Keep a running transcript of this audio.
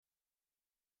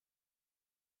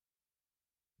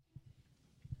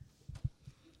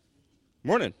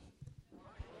Morning.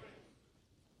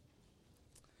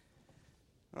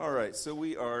 All right, so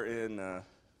we are in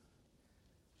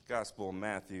Gospel of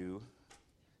Matthew.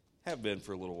 Have been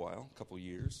for a little while, a couple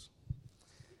years.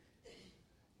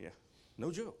 Yeah,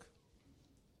 no joke.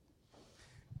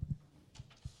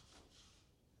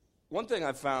 One thing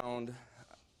I've found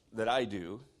that I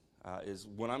do is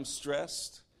when I'm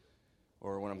stressed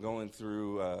or when I'm going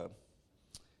through a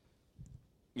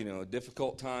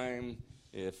difficult time,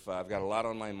 if I've got a lot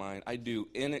on my mind, I do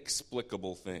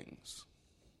inexplicable things.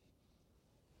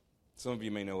 Some of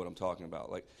you may know what I'm talking about.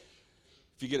 Like,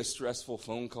 if you get a stressful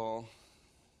phone call,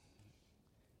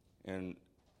 and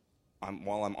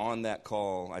while I'm on that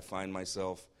call, I find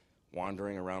myself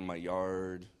wandering around my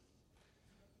yard.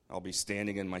 I'll be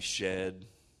standing in my shed.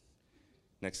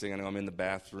 Next thing I know, I'm in the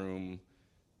bathroom,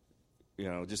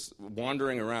 just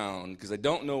wandering around because I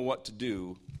don't know what to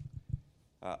do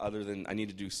other than I need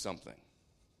to do something.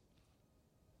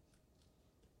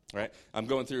 Right? I'm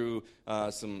going through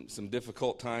some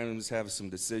difficult times, have some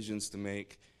decisions to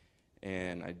make,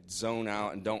 and I zone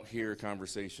out and don't hear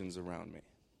conversations around me.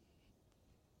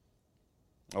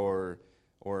 Or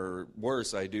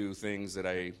worse, I do things that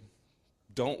I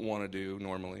don't want to do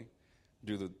normally,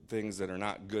 do the things that are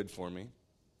not good for me.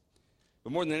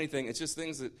 But more than anything, it's just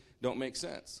things that don't make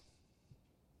sense.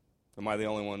 Am I the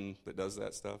only one that does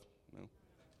that stuff? No?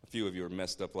 A few of you are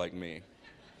messed up like me.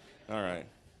 All right.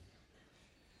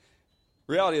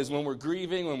 Reality is when we're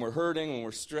grieving, when we're hurting, when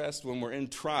we're stressed, when we're in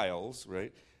trials,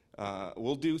 right,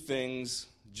 we'll do things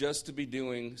just to be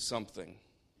doing something.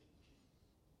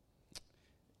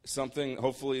 Something,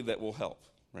 hopefully, that will help,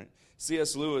 right?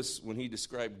 C.S. Lewis, when he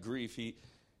described grief, he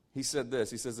said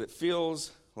this. He says, it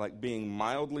feels like being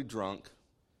mildly drunk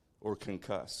or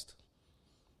concussed.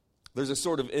 There's a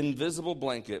sort of invisible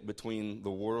blanket between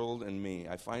the world and me.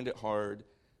 I find it hard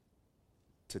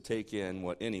to take in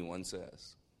what anyone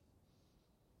says.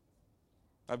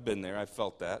 I've been there. I've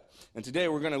felt that. And today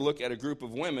we're going to look at a group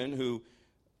of women who,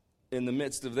 in the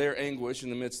midst of their anguish, in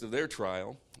the midst of their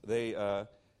trial, they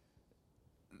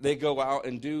go out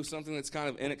and do something that's kind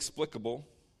of inexplicable,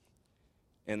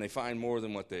 and they find more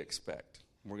than what they expect.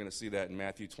 We're going to see that in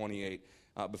Matthew 28.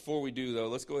 Before we do, though,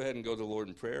 let's go ahead and go to the Lord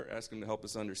in prayer, ask Him to help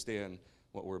us understand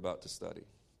what we're about to study.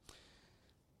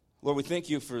 Lord, we thank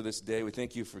you for this day. We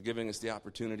thank you for giving us the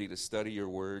opportunity to study your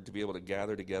word, to be able to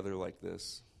gather together like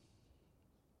this.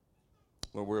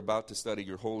 Lord, we're about to study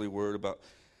your holy word about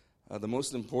the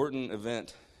most important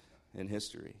event in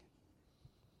history.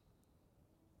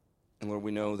 And Lord,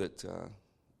 we know that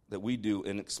we do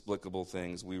inexplicable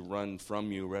things. We run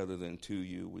from you rather than to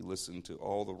you. We listen to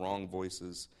all the wrong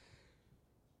voices.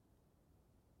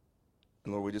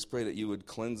 And Lord, we just pray that you would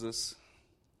cleanse us,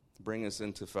 bring us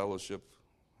into fellowship,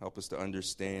 help us to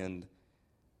understand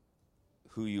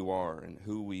who you are and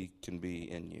who we can be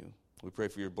in you. We pray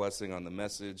for your blessing on the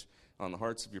message, on the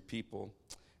hearts of your people,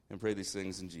 and pray these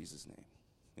things in Jesus' name.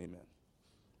 Amen.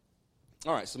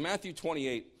 All right, so Matthew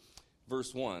 28,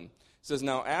 verse 1 says,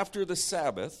 Now after the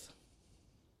Sabbath,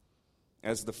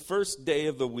 as the first day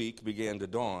of the week began to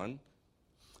dawn,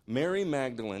 Mary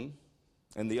Magdalene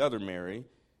and the other Mary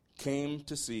came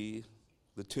to see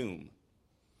the tomb.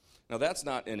 Now that's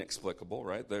not inexplicable,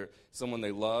 right? They're someone they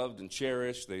loved and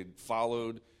cherished, they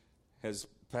followed, has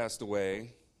passed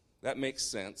away. That makes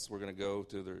sense. We're going to go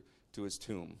to his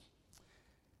tomb.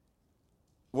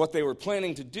 What they were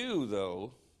planning to do,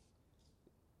 though,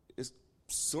 is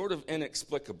sort of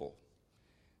inexplicable.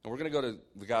 And we're going to go to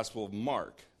the Gospel of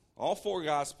Mark. All four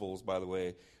Gospels, by the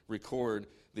way, record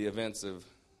the events of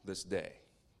this day.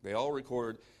 They all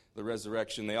record the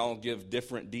resurrection. They all give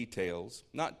different details,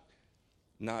 not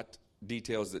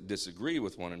details that disagree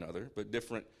with one another, but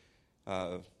different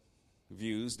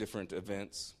views, different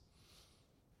events.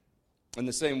 In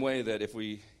the same way that if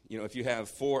you have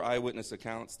four eyewitness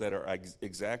accounts that are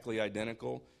exactly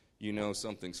identical, you know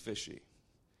something's fishy.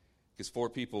 Because four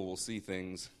people will see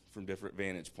things from different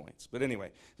vantage points. But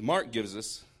anyway, Mark gives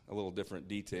us a little different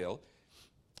detail.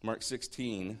 Mark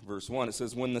 16, verse 1, it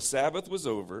says, When the Sabbath was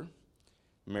over,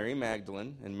 Mary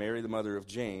Magdalene and Mary the mother of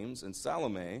James and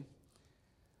Salome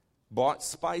bought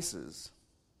spices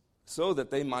so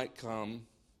that they might come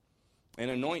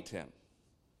and anoint him.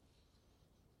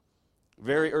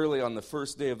 Very early on the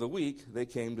first day of the week, they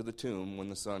came to the tomb when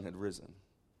the sun had risen.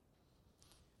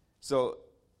 So,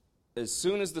 as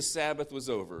soon as the Sabbath was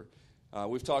over,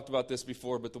 we've talked about this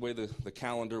before, but the way the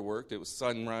calendar worked, it was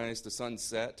sunrise to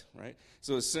sunset, right?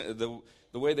 So the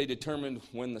way they determined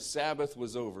when the Sabbath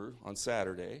was over on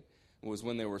Saturday was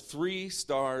when there were 3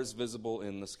 stars visible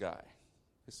in the sky.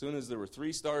 As soon as there were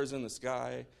 3 stars in the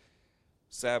sky,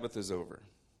 Sabbath is over.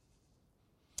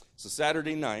 So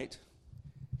Saturday night,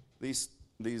 these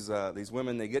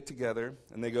women, they get together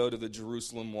and they go to the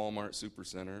Jerusalem Walmart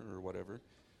Supercenter or whatever,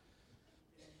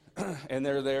 and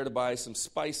they're there to buy some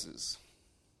spices.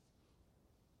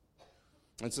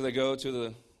 And so they go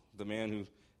to the man who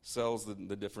sells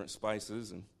the different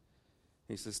spices, and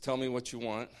he says, "Tell me what you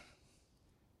want,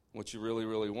 what you really,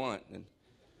 really want." And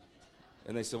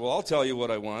they said, "Well, I'll tell you what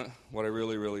I want, what I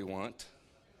really, really want,"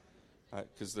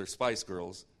 because they're Spice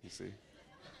Girls, you see.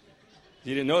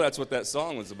 You didn't know that's what that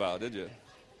song was about, did you?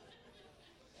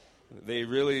 They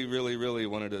really, really, really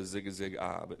wanted a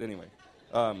zig-a-zig-ah, but anyway.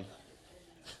 The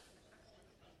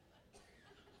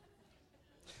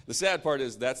sad part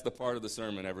is that's the part of the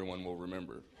sermon everyone will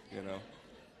remember, you know.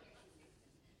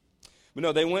 But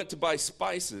no, they went to buy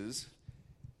spices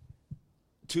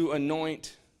to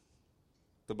anoint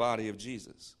the body of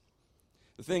Jesus.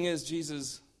 The thing is,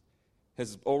 Jesus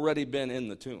has already been in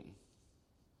the tomb.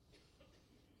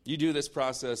 You do this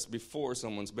process before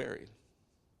someone's buried.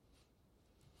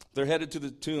 They're headed to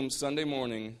the tomb Sunday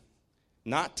morning,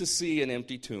 not to see an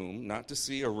empty tomb, not to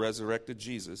see a resurrected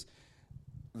Jesus.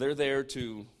 They're there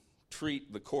to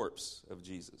treat the corpse of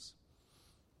Jesus.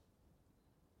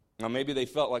 Now, maybe they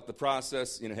felt like the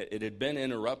process, it had been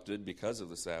interrupted because of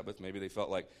the Sabbath. Maybe they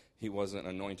felt like he wasn't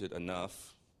anointed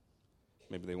enough.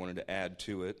 Maybe they wanted to add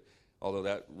to it, although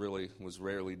that really was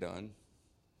rarely done.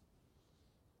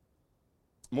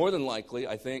 More than likely,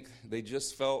 I think they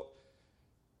just felt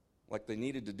like they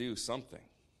needed to do something.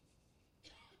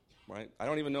 Right? I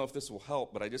don't even know if this will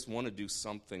help, but I just want to do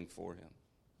something for him.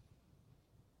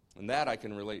 And that I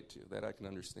can relate to, that I can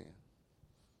understand.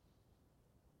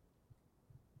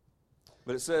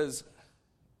 But it says,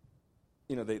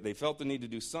 they felt the need to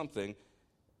do something,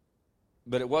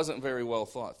 but it wasn't very well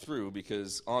thought through,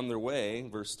 because on their way,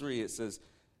 verse 3, it says,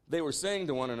 they were saying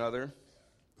to one another,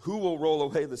 "Who will roll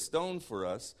away the stone for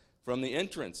us from the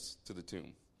entrance to the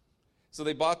tomb?" So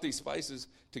they bought these spices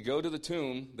to go to the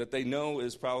tomb that they know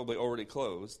is probably already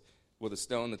closed with a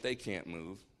stone that they can't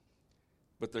move,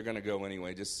 but they're going to go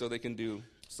anyway just so they can do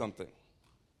something.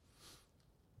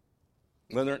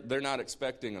 They're not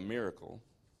expecting a miracle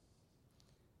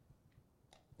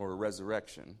or a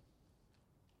resurrection.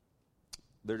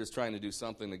 They're just trying to do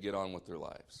something to get on with their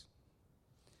lives.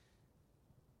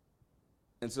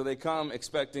 And so they come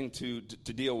expecting to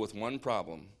deal with one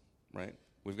problem, right?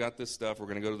 We've got this stuff. We're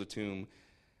going to go to the tomb.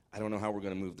 I don't know how we're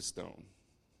going to move the stone,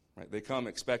 right? They come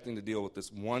expecting to deal with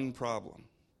this one problem.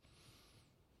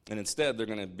 And instead, they're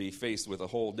going to be faced with a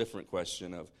whole different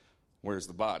question of where's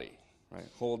the body, right?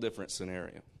 Whole different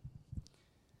scenario.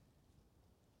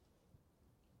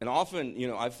 And often,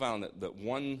 I've found that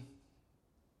one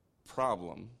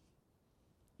problem,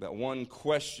 that one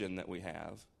question that we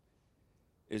have,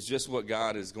 is just what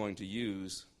God is going to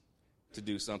use to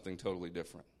do something totally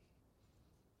different.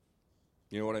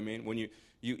 You know what I mean? When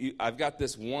I've got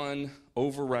this one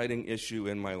overriding issue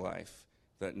in my life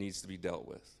that needs to be dealt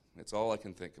with. It's all I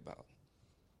can think about.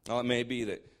 Now, it may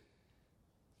be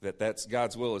that's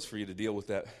God's will is for you to deal with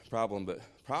that problem, but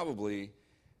probably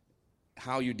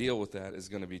how you deal with that is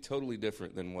going to be totally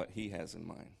different than what He has in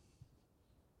mind.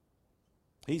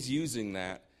 He's using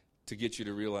that to get you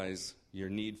to realize your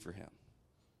need for Him.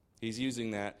 He's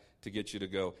using that to get you to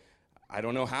go, I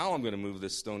don't know how I'm going to move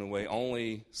this stone away.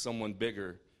 Only someone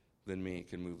bigger than me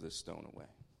can move this stone away.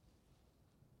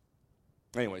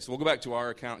 Anyway, so we'll go back to our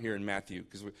account here in Matthew,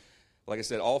 because like I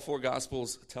said, all four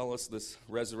Gospels tell us this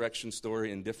resurrection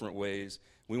story in different ways.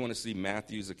 We want to see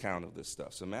Matthew's account of this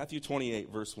stuff. So Matthew 28,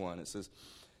 verse 1, it says,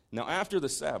 "Now after the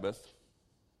Sabbath,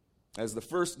 as the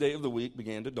first day of the week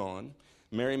began to dawn,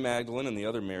 Mary Magdalene and the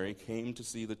other Mary came to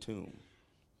see the tomb.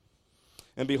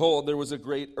 And behold, there was a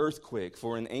great earthquake,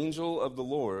 for an angel of the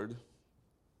Lord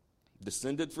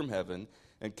descended from heaven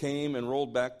and came and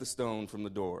rolled back the stone from the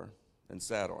door and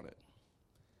sat on it.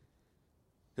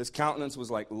 His countenance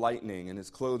was like lightning, and his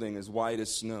clothing as white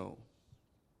as snow.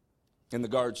 And the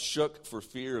guards shook for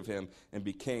fear of him and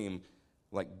became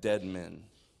like dead men."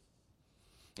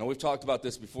 Now, we've talked about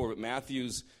this before, but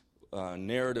Matthew's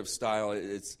narrative style,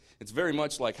 it's very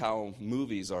much like how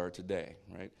movies are today,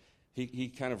 right? He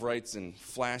kind of writes in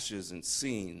flashes and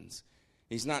scenes.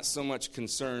 He's not so much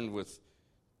concerned with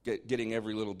getting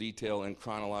every little detail in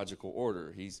chronological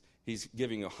order. He's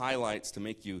giving you highlights to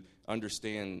make you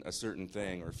understand a certain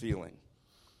thing or feeling.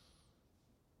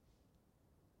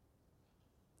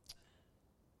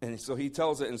 And so he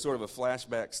tells it in sort of a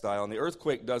flashback style. And the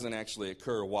earthquake doesn't actually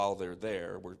occur while they're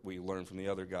there, we learn from the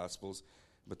other Gospels,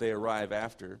 but they arrive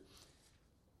after.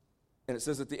 And it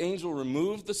says that the angel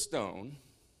removed the stone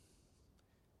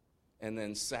and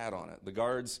then sat on it. The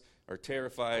guards are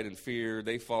terrified and feared.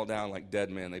 They fall down like dead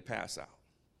men. They pass out.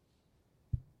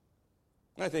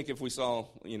 And I think if we saw,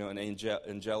 an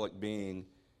angelic being,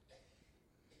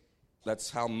 that's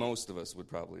how most of us would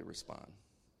probably respond.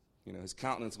 His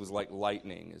countenance was like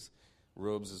lightning. His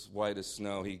robes as white as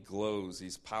snow. He glows.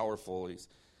 He's powerful.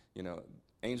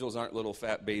 Angels aren't little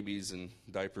fat babies in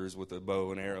diapers with a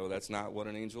bow and arrow. That's not what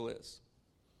an angel is.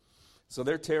 So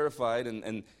they're terrified,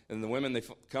 and the women, they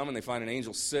come and they find an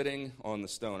angel sitting on the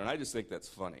stone. And I just think that's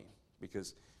funny,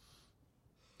 because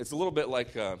it's a little bit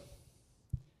like,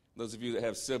 those of you that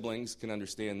have siblings can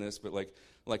understand this, but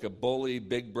like a bully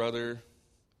big brother,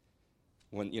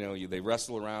 when, they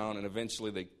wrestle around, and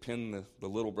eventually they pin the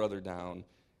little brother down,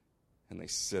 and they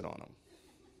sit on him.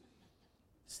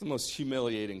 It's the most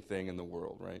humiliating thing in the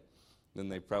world, right? Then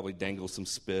they probably dangle some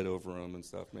spit over him and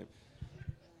stuff, maybe.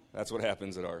 That's what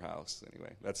happens at our house,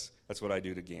 anyway. That's what I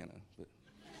do to Ganna. But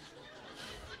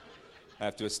I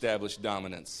have to establish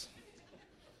dominance.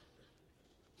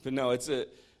 But no, it's the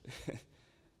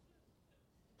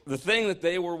thing that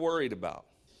they were worried about,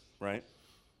 right?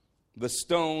 The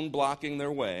stone blocking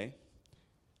their way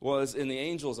was, in the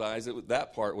angel's eyes,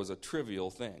 that part was a trivial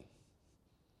thing.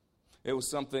 It was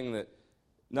something that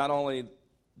not only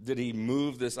did he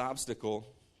move this obstacle,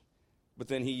 but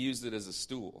then he used it as a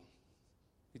stool.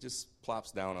 He just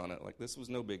plops down on it like this was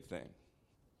no big thing.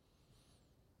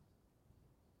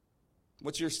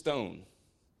 What's your stone?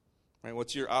 Right?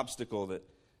 What's your obstacle that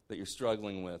you're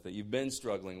struggling with, that you've been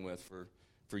struggling with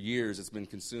for years? It's been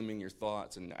consuming your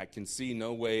thoughts, and I can see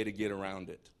no way to get around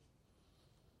it.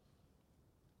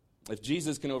 If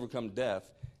Jesus can overcome death,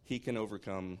 he can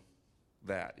overcome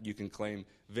that. You can claim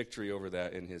victory over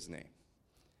that in his name.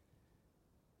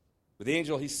 But the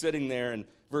angel, he's sitting there, and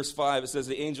verse 5, it says,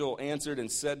 the angel answered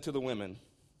and said to the women,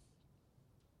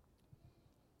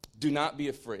 do not be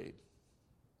afraid,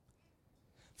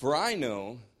 for I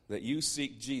know that you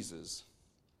seek Jesus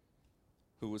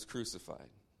who was crucified.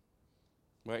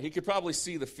 Right? He could probably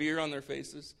see the fear on their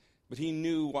faces, but he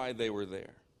knew why they were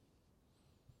there.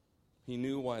 He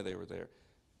knew why they were there.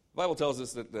 The Bible tells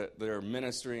us that there are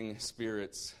ministering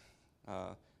spirits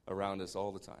around us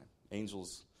all the time.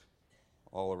 Angels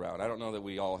all around. I don't know that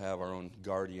we all have our own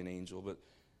guardian angel, but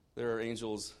there are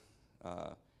angels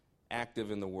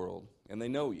active in the world, and they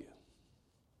know you.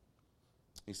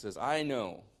 He says, I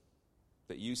know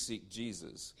that you seek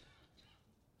Jesus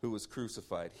who was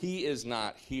crucified. He is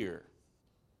not here,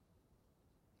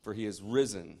 for he is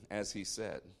risen, as he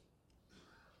said.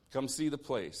 Come see the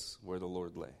place where the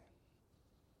Lord lay.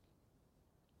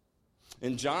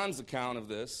 In John's account of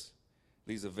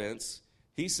these events,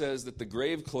 he says that the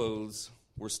grave clothes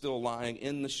were still lying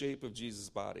in the shape of Jesus'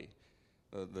 body.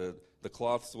 The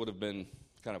cloths would have been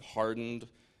kind of hardened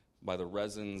by the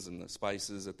resins and the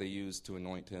spices that they used to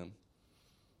anoint him.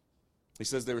 He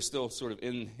says they were still sort of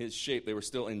in his shape. They were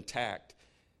still intact.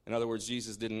 In other words,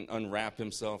 Jesus didn't unwrap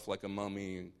himself like a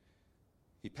mummy.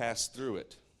 He passed through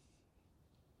it.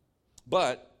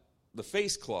 But the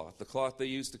face cloth, the cloth they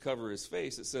used to cover his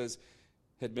face, it says,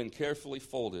 had been carefully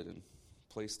folded and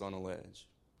placed on a ledge,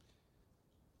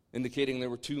 indicating there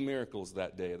were two miracles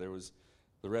that day. There was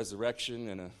the resurrection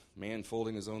and a man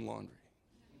folding his own laundry.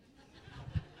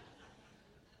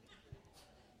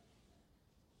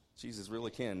 Jesus really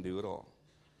can do it all.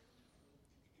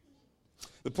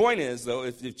 The point is, though,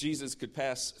 if Jesus could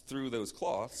pass through those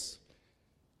cloths,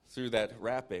 through that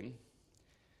wrapping,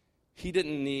 he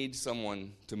didn't need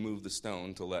someone to move the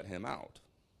stone to let him out.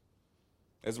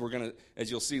 As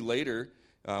you'll see later,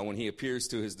 when he appears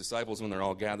to his disciples when they're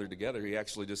all gathered together, he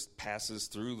actually just passes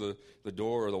through the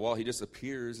door or the wall. He just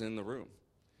appears in the room.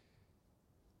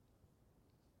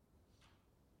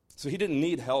 So he didn't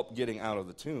need help getting out of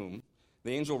the tomb.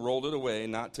 The angel rolled it away,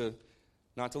 not to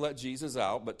let Jesus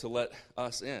out, but to let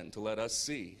us in, to let us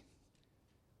see.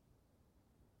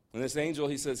 And this angel,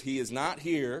 he says, he is not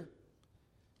here,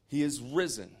 he is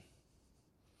risen.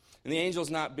 And the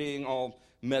angel's not being all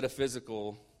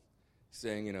metaphysical,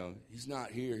 saying, he's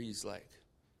not here, he's like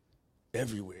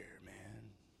everywhere, man.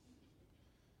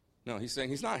 No, he's saying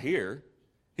he's not here.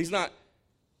 He's not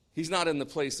in the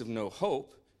place of no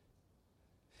hope.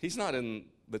 He's not in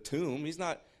the tomb. He's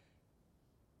not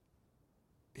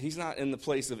in the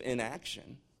place of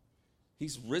inaction.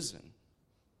 He's risen.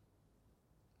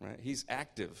 Right? He's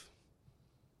active.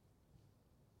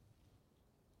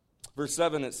 Verse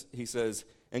 7, he says,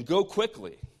 and go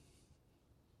quickly.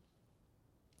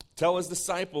 Tell his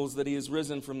disciples that he is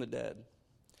risen from the dead.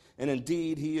 And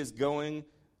indeed, he is going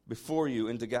before you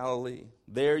into Galilee.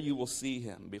 There you will see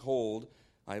him. Behold,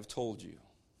 I have told you.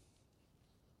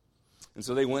 And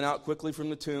so they went out quickly from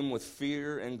the tomb with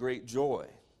fear and great joy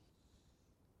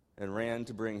and ran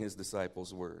to bring his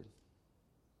disciples word.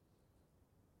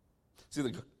 See,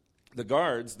 the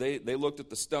guards, they looked at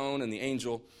the stone and the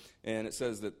angel, and it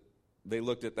says that they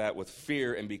looked at that with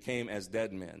fear and became as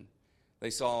dead men.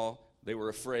 They were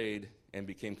afraid and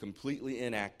became completely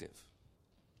inactive.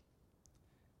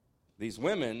 These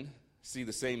women see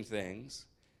the same things.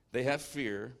 They have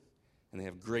fear, and they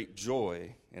have great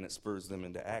joy, and it spurs them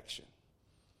into action.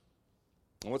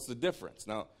 And what's the difference?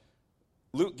 Now,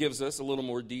 Luke gives us a little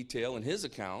more detail in his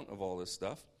account of all this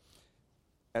stuff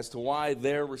as to why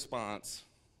their response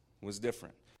was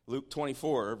different. Luke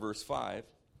 24, verse 5,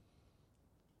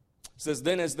 says,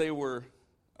 "Then as they were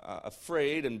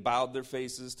afraid and bowed their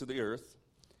faces to the earth,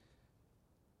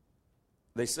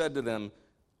 they said to them,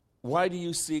 'Why do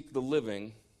you seek the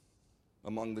living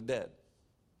among the dead?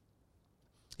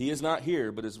 He is not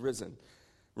here, but is risen.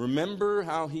 Remember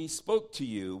how he spoke to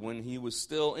you when he was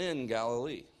still in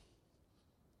Galilee,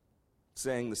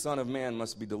 saying, the Son of Man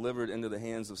must be delivered into the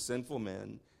hands of sinful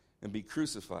men and be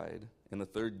crucified, and the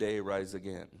third day rise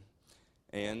again.'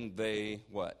 And they,"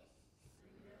 what?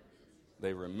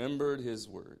 They remembered his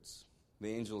words. The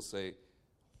angels say,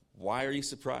 "Why are you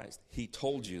surprised? He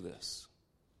told you this."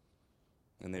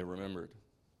 And they remembered.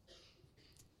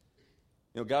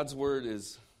 You know, God's word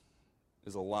is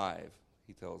alive,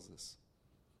 he tells us.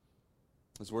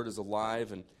 His word is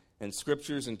alive, and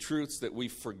scriptures and truths that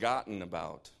we've forgotten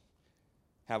about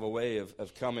have a way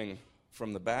of coming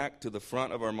from the back to the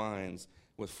front of our minds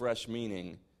with fresh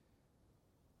meaning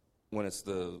when it's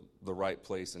the right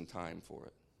place and time for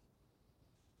it.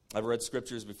 I've read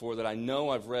scriptures before that I know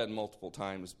I've read multiple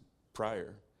times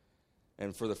prior,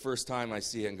 and for the first time I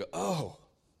see it and go, "Oh,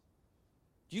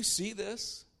 do you see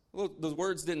this?" Well, the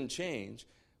words didn't change,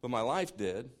 but my life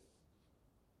did.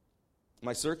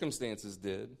 My circumstances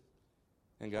did.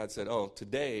 And God said, "Oh,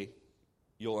 today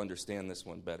you'll understand this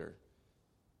one better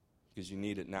because you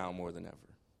need it now more than ever."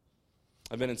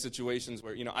 I've been in situations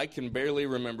where, I can barely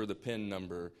remember the PIN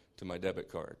number to my debit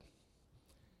card.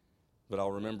 But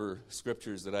I'll remember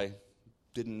scriptures that I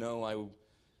didn't know I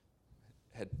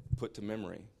had put to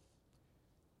memory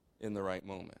in the right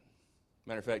moment.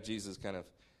 Matter of fact, Jesus kind of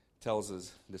tells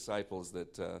his disciples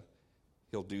that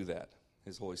he'll do that.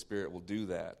 His Holy Spirit will do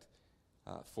that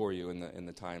for you in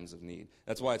the times of need.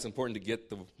 That's why it's important to get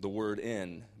the word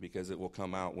in, because it will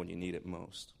come out when you need it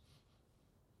most.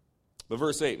 But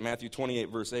verse 8, Matthew 28,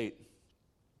 verse 8.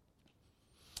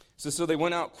 It says, "So they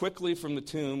went out quickly from the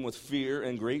tomb with fear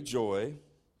and great joy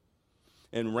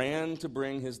and ran to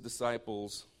bring his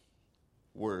disciples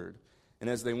word. And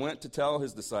as they went to tell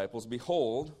his disciples,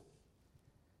 behold,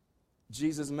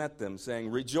 Jesus met them, saying,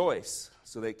 'Rejoice.'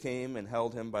 So they came and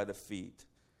held him by the feet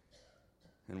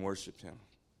and worshiped him."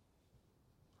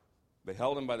 They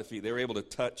held him by the feet. They were able to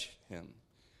touch him.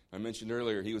 I mentioned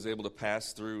earlier he was able to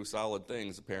pass through solid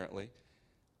things, apparently.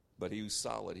 But he was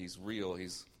solid. He's real.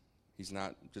 He's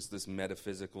not just this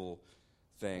metaphysical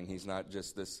thing. He's not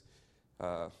just this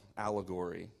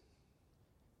allegory.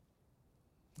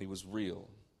 He was real.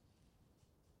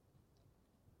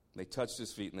 They touched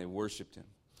his feet and they worshiped him.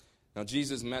 Now,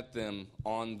 Jesus met them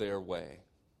on their way.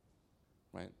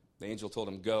 Right? The angel told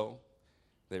them, "Go."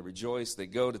 They rejoice. They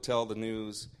go to tell the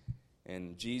news.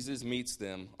 And Jesus meets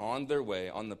them on their way,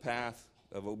 on the path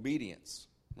of obedience,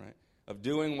 right? Of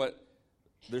doing what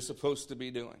they're supposed to be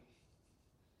doing.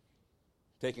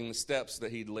 Taking the steps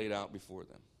that he'd laid out before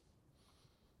them.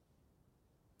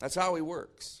 That's how he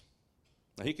works.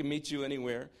 Now, he can meet you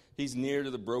anywhere. He's near to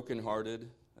the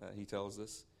brokenhearted, he tells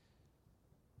us.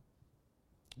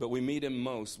 But we meet him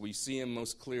most, we see him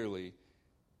most clearly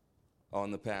on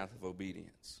the path of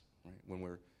obedience, right? When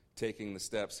we're taking the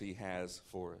steps he has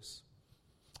for us.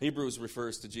 Hebrews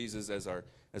refers to Jesus as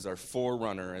our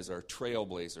forerunner, as our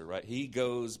trailblazer, right? He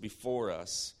goes before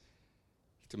us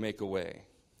to make a way.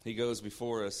 He goes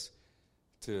before us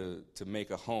to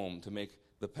make a home, to make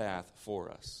the path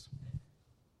for us.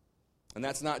 And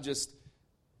that's not just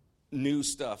new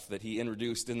stuff that he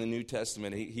introduced in the New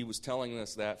Testament. He was telling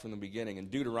us that from the beginning. In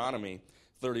Deuteronomy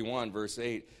 31, verse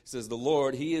 8, says, "The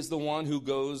Lord, he is the one who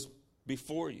goes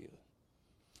before you.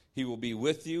 He will be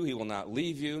with you. He will not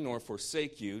leave you nor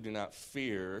forsake you. Do not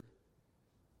fear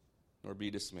nor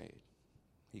be dismayed."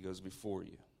 He goes before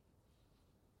you.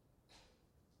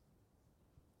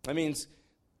 That means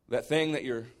that thing that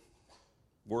you're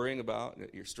worrying about,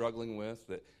 that you're struggling with,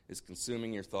 that is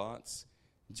consuming your thoughts,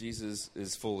 Jesus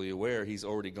is fully aware. He's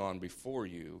already gone before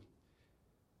you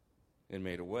and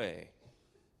made a way.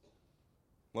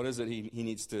 What is it he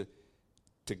needs to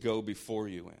go before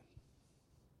you in?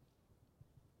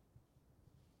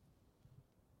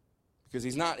 Because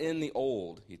he's not in the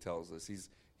old, he tells us.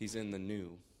 He's in the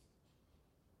new.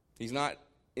 He's not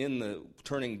in the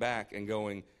turning back and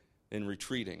going and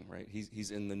retreating, right?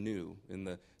 He's in the new, in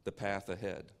the path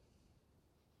ahead.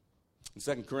 In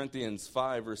 2 Corinthians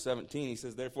 5, verse 17, he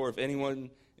says, therefore, if anyone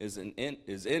is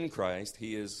in Christ,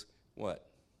 he is what?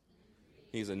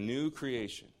 He's a new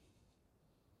creation.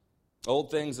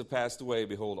 Old things have passed away.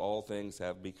 Behold, all things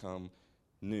have become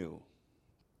new.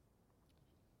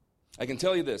 I can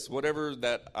tell you this, whatever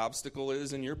that obstacle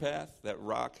is in your path, that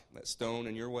rock, that stone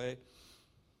in your way,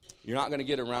 you're not going to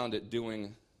get around it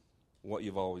doing what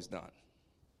you've always done.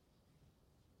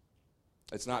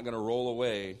 It's not going to roll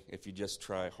away if you just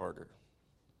try harder.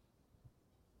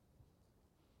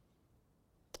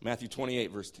 Matthew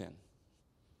 28, verse 10. It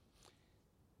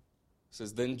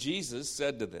says, then Jesus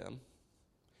said to them,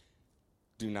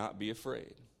 do not be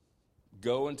afraid.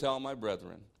 Go and tell my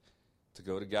brethren to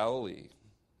go to Galilee,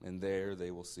 and there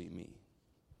they will see me.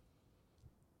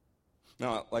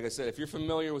 Now, like I said, if you're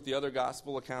familiar with the other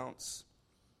gospel accounts,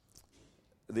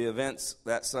 the events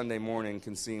that Sunday morning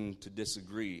can seem to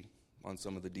disagree on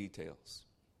some of the details.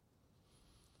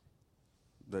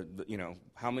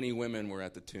 How many women were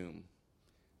at the tomb?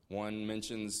 One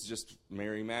mentions just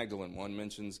Mary Magdalene. One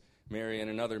mentions Mary and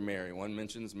another Mary. One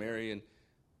mentions Mary and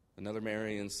another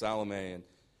Mary and Salome. And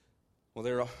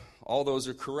well, all those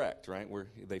are correct, right?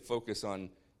 They focus on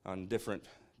different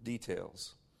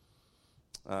details.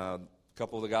 A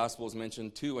couple of the Gospels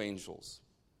mention 2 angels.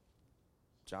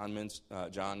 John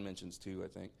mentions 2, I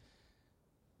think.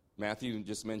 Matthew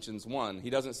just mentions 1. He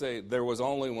doesn't say there was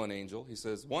only 1 angel. He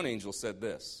says 1 angel said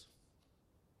this,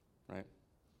 right?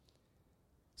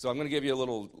 So I'm going to give you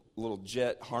a little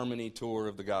jet harmony tour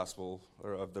of the gospel,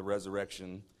 or of the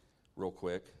resurrection, real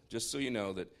quick, just so you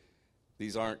know that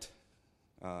these aren't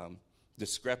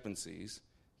discrepancies.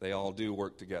 They all do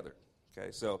work together.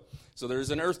 Okay, so there's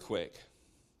an earthquake,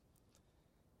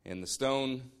 and the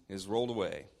stone is rolled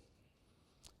away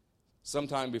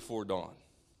sometime before dawn.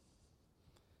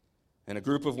 And a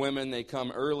group of women, they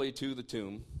come early to the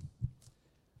tomb,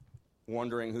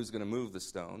 wondering who's going to move the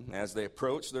stone. As they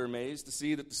approach, they're amazed to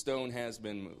see that the stone has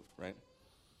been moved, right?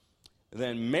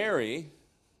 Then Mary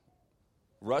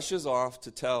rushes off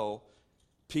to tell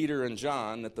Peter and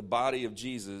John that the body of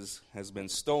Jesus has been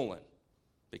stolen,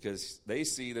 because they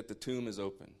see that the tomb is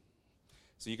open.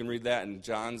 So you can read that in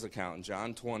John's account, in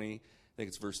John 20, I think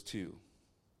it's verse 2.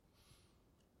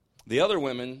 The other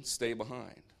women stay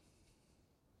behind.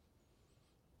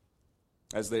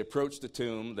 As they approach the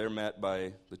tomb, they're met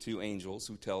by the 2 angels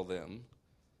who tell them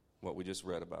what we just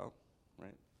read about,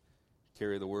 right?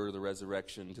 Carry the word of the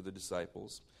resurrection to the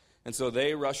disciples. And so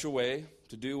they rush away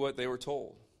to do what they were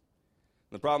told.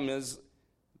 And the problem is,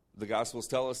 the Gospels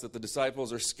tell us that the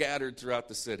disciples are scattered throughout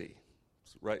the city,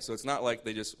 right? So it's not like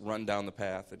they just run down the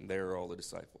path and there are all the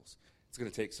disciples. It's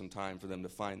going to take some time for them to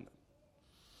find them.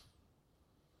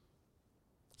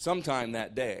 Sometime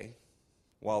that day,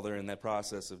 while they're in that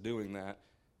process of doing that,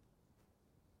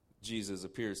 Jesus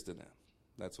appears to them.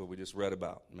 That's what we just read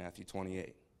about in Matthew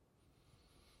 28.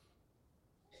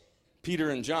 Peter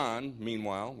and John,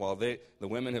 meanwhile, while the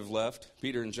women have left,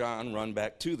 Peter and John run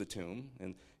back to the tomb.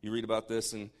 And you read about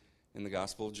this in the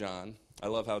Gospel of John. I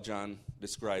love how John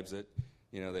describes it.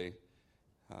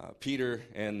 Peter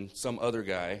and some other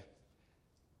guy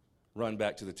run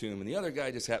back to the tomb, and the other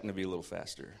guy just happened to be a little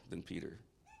faster than Peter.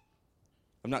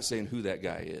 I'm not saying who that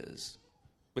guy is,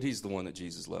 but he's the one that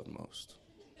Jesus loved most.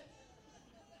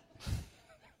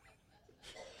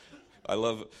 I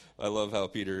love how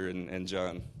Peter and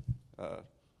John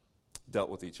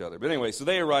dealt with each other. But anyway, so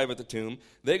they arrive at the tomb.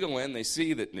 They go in. They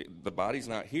see that the body's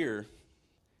not here.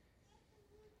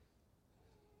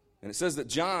 And it says that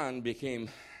John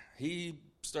he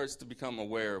starts to become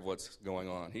aware of what's going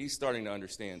on. He's starting to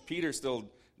understand. Peter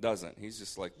still doesn't. He's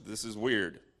just like, this is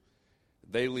weird.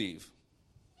 They leave.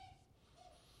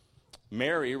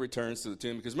 Mary returns to the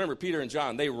tomb, because remember, Peter and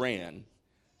John, they ran.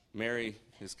 Mary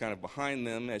is kind of behind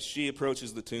them. As she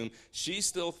approaches the tomb, she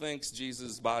still thinks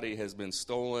Jesus' body has been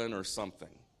stolen or something.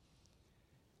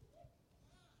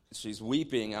 She's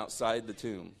weeping outside the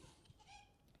tomb,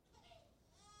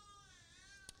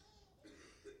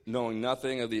 knowing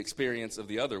nothing of the experience of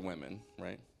the other women,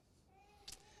 right?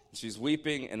 She's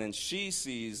weeping, and then she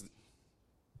sees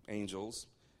angels.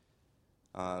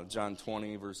 John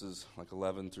 20, verses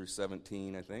 11 through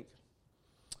 17, I think.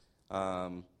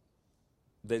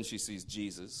 Then she sees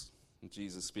Jesus, and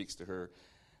Jesus speaks to her.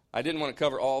 I didn't want to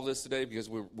cover all of this today because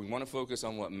we want to focus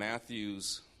on what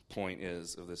Matthew's point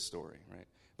is of this story, right?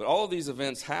 But all of these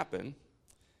events happen.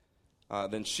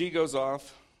 Then she goes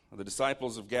off. The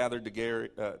disciples have gathered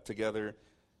together.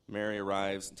 Mary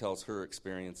arrives and tells her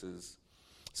experiences.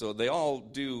 So they all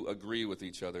do agree with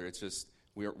each other. It's just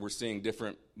we're seeing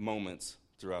different moments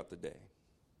throughout the day.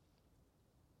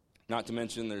 Not to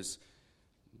mention there's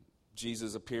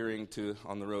Jesus appearing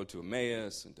on the road to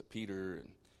Emmaus and to Peter. And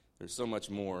there's so much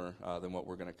more than what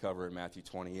we're going to cover in Matthew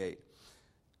 28.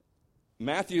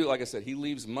 Matthew, like I said, he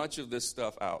leaves much of this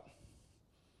stuff out.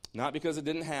 Not because it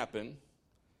didn't happen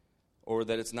or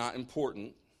that it's not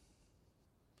important.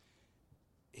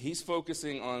 He's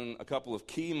focusing on a couple of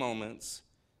key moments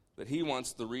that he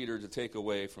wants the reader to take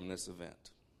away from this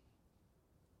event.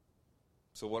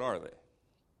 So what are they?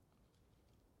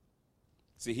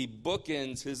 See, he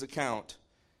bookends his account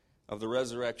of the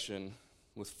resurrection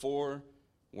with 4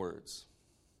 words.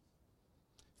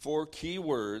 4 key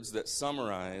words that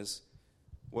summarize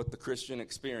what the Christian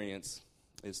experience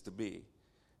is to be.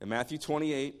 In Matthew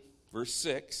 28, verse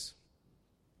 6,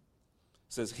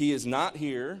 it says, "He is not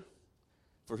here,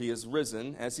 for he is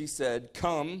risen. As he said,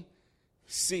 come,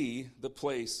 see the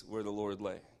place where the Lord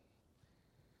lay."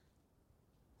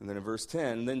 And then in verse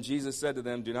 10, "Then Jesus said to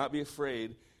them, do not be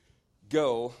afraid.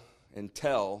 Go and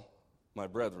tell my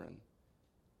brethren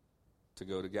to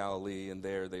go to Galilee, and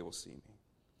there they will see me."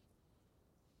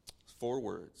 4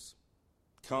 words.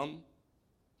 Come,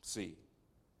 see,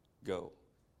 go,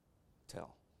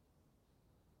 tell.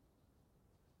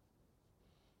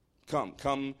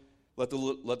 Come, let the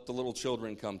little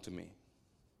children come to me.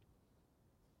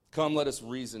 Come, let us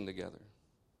reason together.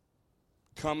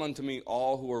 Come unto me,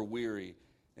 all who are weary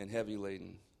and heavy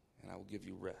laden, and I will give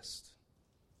you rest.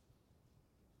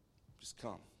 Just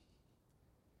come.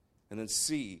 And then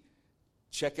see,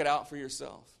 check it out for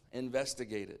yourself.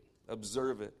 Investigate it,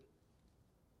 observe it,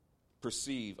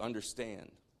 perceive, understand.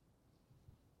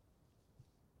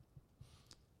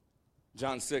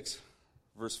 John 6,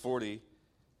 verse 40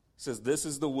 says, "This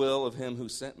is the will of him who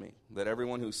sent me, that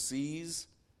everyone who sees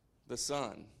the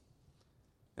Son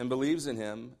and believes in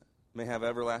him may have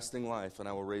everlasting life, and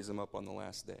I will raise him up on the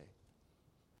last day."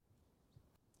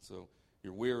 So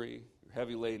you're weary, you're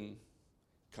heavy laden,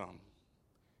 come.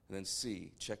 And then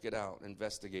see, check it out,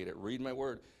 investigate it, read my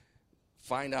word,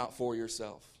 find out for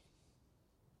yourself.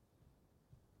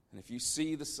 And if you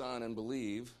see the Son and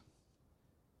believe,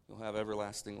 you'll have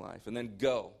everlasting life. And then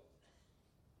go.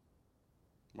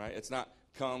 Right? It's not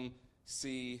come,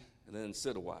 see, and then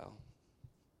sit a while.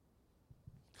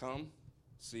 Come,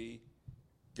 see,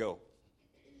 go.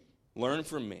 Learn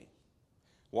from me.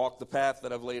 Walk the path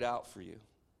that I've laid out for you.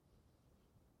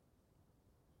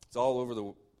 It's all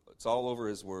over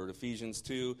his word. Ephesians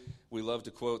 2, we love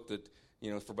to quote that,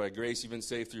 for by grace you've been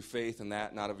saved through faith, and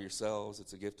that not of yourselves.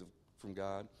 It's a gift from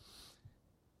God.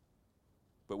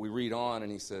 But we read on,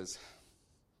 and he says,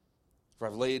 "For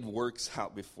I've laid works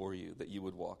out before you that you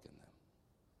would walk in them.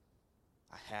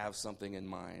 I have something in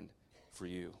mind for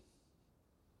you."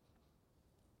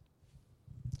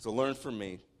 So learn from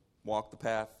me. Walk the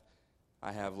path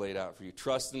I have laid out for you.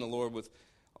 Trust in the Lord with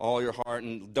all your heart,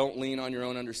 and don't lean on your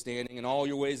own understanding. In all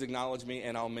your ways acknowledge me,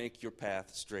 and I'll make your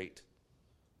path straight.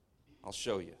 I'll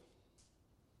show you.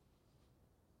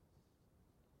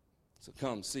 So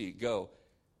come, see, go,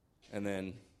 and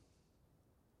then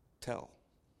tell.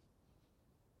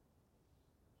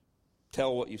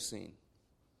 Tell what you've seen.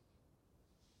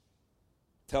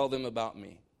 Tell them about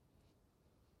me.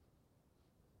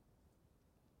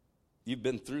 You've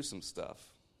been through some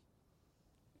stuff,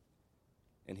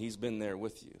 and he's been there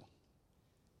with you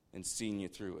and seen you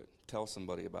through it. Tell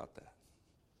somebody about that.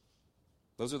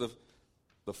 Those are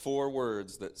the 4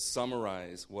 words that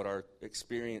summarize what our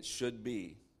experience should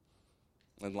be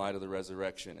in light of the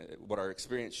resurrection, what our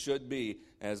experience should be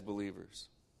as believers.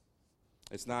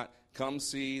 It's not come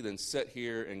see, then sit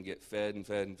here and get fed and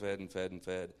fed and fed and fed and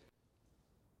fed.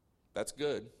 That's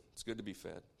good. It's good to be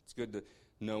fed. It's good to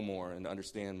know more and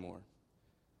understand more.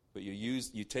 But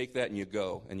you take that and you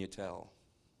go and you tell.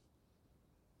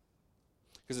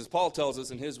 Because as Paul tells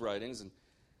us in his writings, and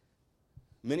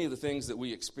many of the things that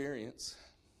we experience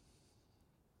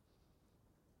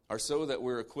are so that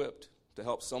we're equipped to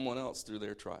help someone else through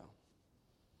their trial.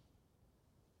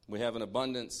 We have an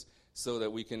abundance so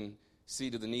that we can see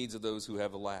to the needs of those who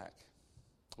have a lack.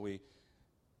 We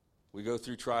go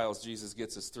through trials, Jesus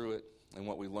gets us through it, and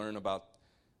what we learn about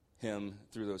him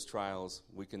through those trials,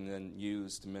 we can then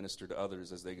use to minister to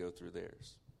others as they go through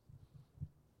theirs.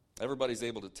 Everybody's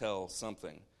able to tell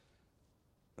something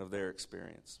of their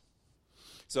experience.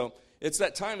 So it's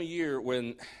that time of year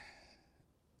when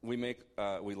we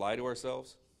lie to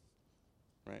ourselves,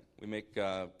 right? We make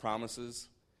promises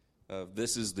of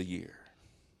this is the year.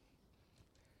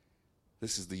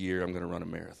 This is the year I'm going to run a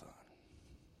marathon.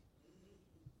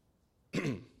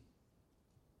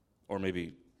 or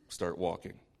maybe start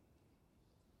walking.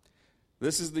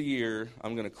 This is the year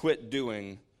I'm going to quit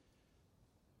doing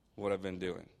what I've been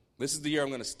doing. This is the year I'm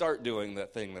going to start doing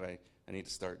that thing that I need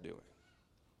to start doing.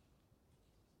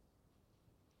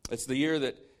 It's the year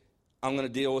that I'm going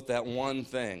to deal with that one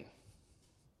thing.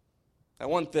 That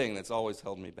one thing that's always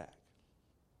held me back.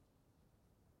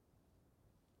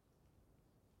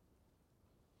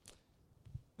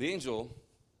 The angel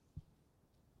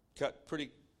cut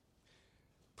pretty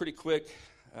quick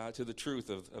to the truth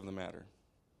of the matter.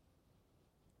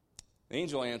 The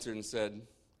angel answered and said,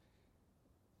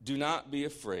 "Do not be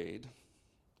afraid.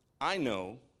 I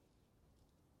know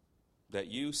that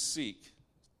you seek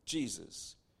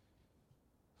Jesus,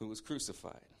 who was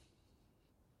crucified."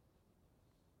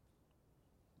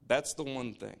 That's the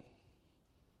one thing.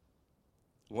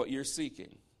 What you're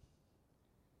seeking.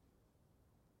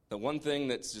 The one thing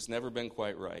that's just never been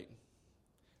quite right.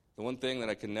 The one thing that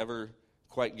I can never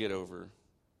quite get over.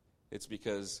 It's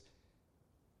because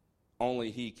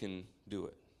only He can do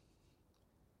it.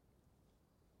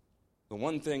 The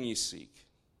one thing you seek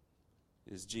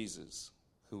is Jesus,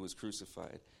 who was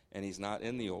crucified. And He's not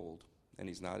in the old, and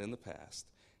He's not in the past.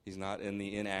 He's not in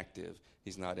the inactive.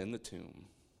 He's not in the tomb.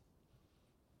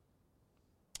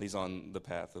 He's on the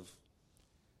path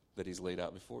that He's laid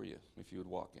out before you, if you would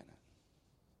walk in it.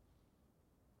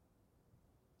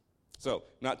 So,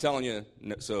 not telling you,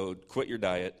 so quit your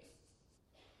diet,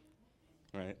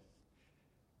 right?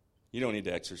 You don't need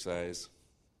to exercise.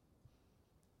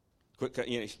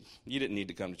 You didn't need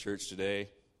to come to church today.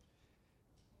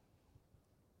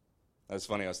 That's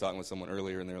funny, I was talking with someone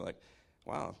earlier, and they're like,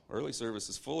 wow, early service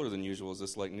is fuller than usual. Is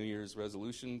this like New Year's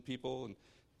resolution people? And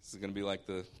this is going to be like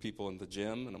the people in the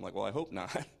gym? And I'm like, well, I hope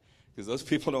not, because those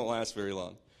people don't last very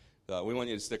long. We want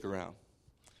you to stick around.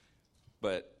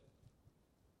 But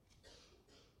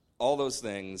all those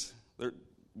things,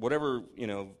 whatever,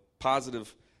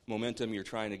 positive momentum you're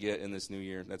trying to get in this new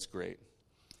year, that's great.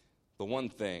 The one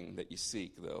thing that you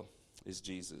seek, though, is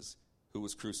Jesus, who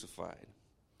was crucified.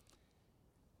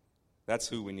 That's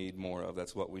who we need more of.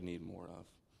 That's what we need more of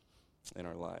in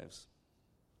our lives.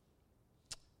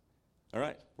 All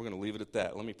right, we're going to leave it at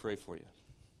that. Let me pray for you.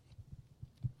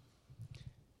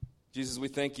 Jesus, we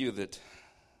thank you that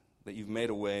you've made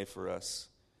a way for us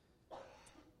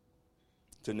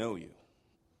to know you.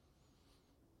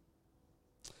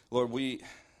 Lord, we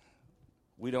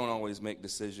don't always make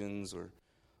decisions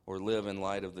or live in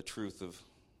light of the truth of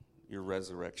your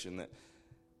resurrection,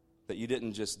 that you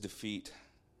didn't just defeat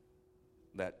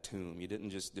that tomb. You didn't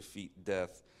just defeat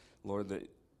death. Lord,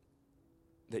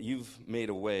 that you've made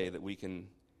a way that we can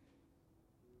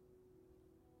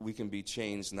be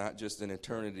changed, not just in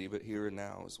eternity, but here and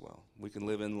now as well. We can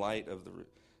live in light of the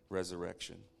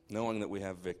resurrection, knowing that we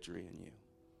have victory in you.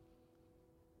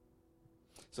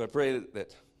 So I pray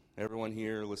that everyone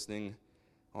here listening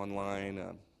online,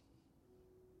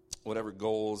 whatever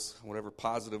goals, whatever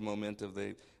positive momentum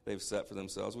they've set for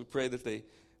themselves, we pray that they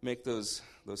make those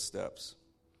steps.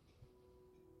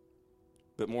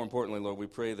 But more importantly, Lord, we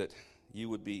pray that you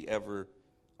would be ever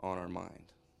on our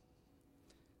mind,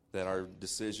 that our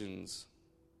decisions,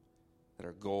 that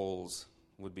our goals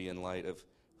would be in light of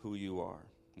who you are,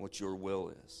 what your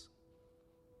will is.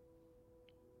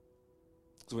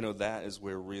 So we know that is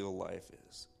where real life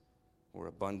is, where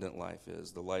abundant life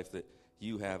is, the life that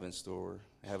you have in store,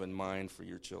 have in mind for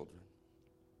your children.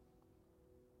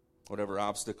 Whatever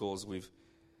obstacles we've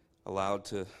allowed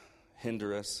to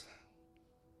hinder us,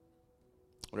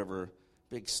 whatever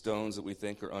big stones that we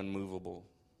think are unmovable,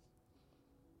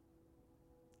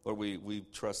 Lord, we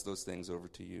trust those things over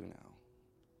to you now.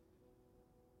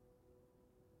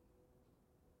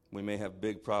 We may have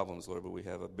big problems, Lord, but we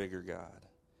have a bigger God.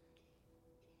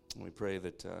 And we pray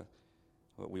that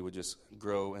we would just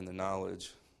grow in the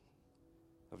knowledge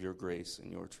of your grace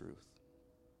and your truth.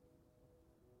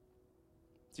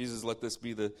 Jesus, let this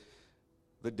be the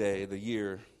day, the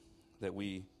year that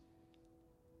we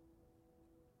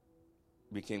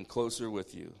became closer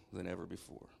with you than ever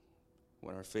before,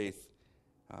 when our faith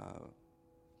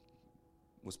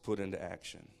was put into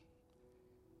action,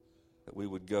 that we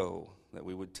would go, that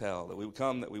we would tell, that we would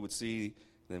come, that we would see,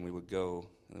 then we would go,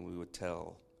 and then we would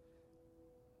tell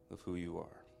of who you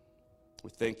are. We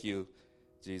thank you,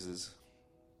 Jesus,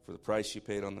 for the price you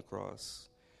paid on the cross.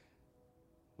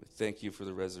 We thank you for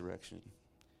the resurrection.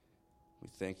 We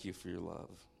thank you for your love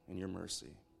and your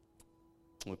mercy.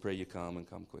 We pray you come and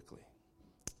come quickly.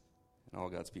 And all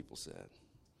God's people said,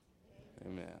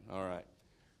 amen. All right.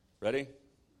 Ready?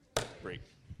 Break.